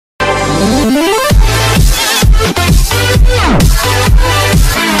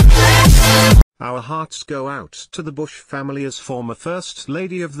Our hearts go out to the Bush family as former First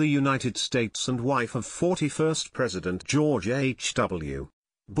Lady of the United States and wife of 41st President George H.W.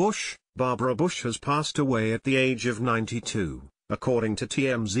 Bush. Barbara Bush has passed away at the age of 92, according to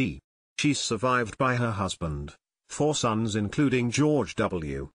TMZ. She's survived by her husband, 4 sons including George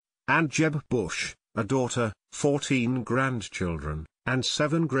W. and Jeb Bush, a daughter, 14 grandchildren, and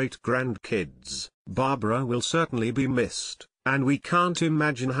 7 great-grandkids. Barbara will certainly be missed, and we can't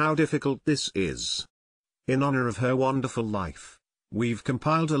imagine how difficult this is. In honor of her wonderful life, we've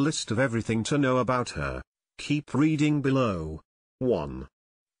compiled a list of everything to know about her. Keep reading below. 1.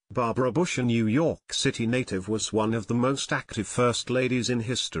 Barbara Bush, a New York City native, was one of the most active First Ladies in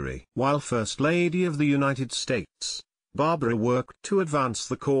history. While First Lady of the United States, Barbara worked to advance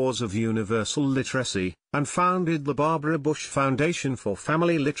the cause of universal literacy, and founded the Barbara Bush Foundation for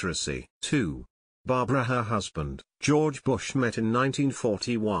Family Literacy. 2. Barbara and her husband, George Bush, met in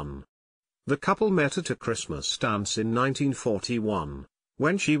 1941. The couple met at a Christmas dance in 1941.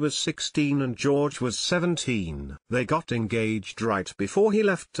 When she was 16 and George was 17. They got engaged right before he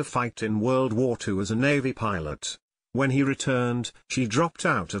left to fight in World War II as a Navy pilot. When he returned, she dropped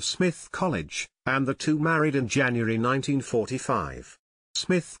out of Smith College, and the two married in January 1945.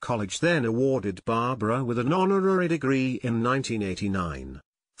 Smith College then awarded Barbara with an honorary degree in 1989.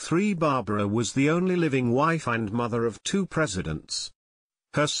 3. Barbara was the only living wife and mother of 2 presidents.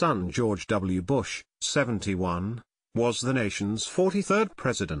 Her son George W. Bush, 71, was the nation's 43rd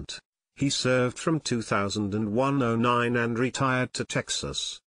president. He served from 2001-09 and retired to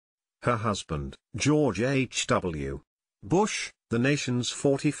Texas. Her husband, George H.W. Bush, the nation's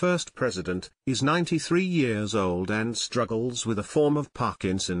 41st president, is 93 years old and struggles with a form of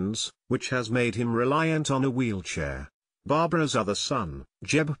Parkinson's, which has made him reliant on a wheelchair. Barbara's other son,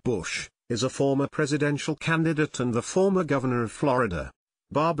 Jeb Bush, is a former presidential candidate and the former governor of Florida.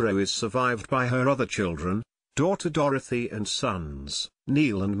 Barbara is survived by her other children, daughter Dorothy and sons,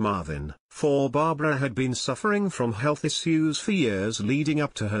 Neil and Marvin. 4. Barbara had been suffering from health issues for years leading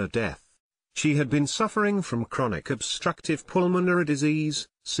up to her death. She had been suffering from chronic obstructive pulmonary disease,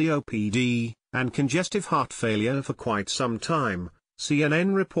 COPD, and congestive heart failure for quite some time,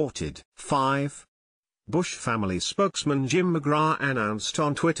 CNN reported. 5. Bush family spokesman Jim McGraw announced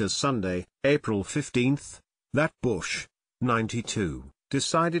on Twitter Sunday, April 15, that Bush, 92,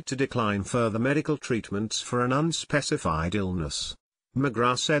 decided to decline further medical treatments for an unspecified illness.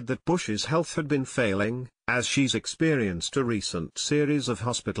 McGraw said that Bush's health had been failing, as she's experienced a recent series of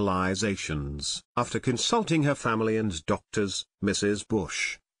hospitalizations. After consulting her family and doctors, Mrs.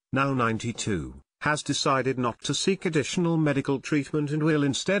 Bush, now 92, has decided not to seek additional medical treatment and will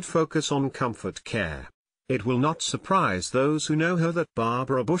instead focus on comfort care. It will not surprise those who know her that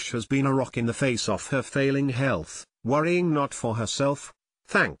Barbara Bush has been a rock in the face of her failing health, worrying not for herself,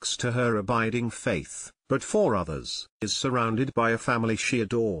 thanks to her abiding faith, but for others. Is surrounded by a family she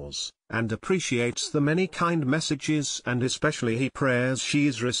adores, and appreciates the many kind messages and especially prayers she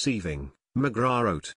is receiving, McGraw wrote.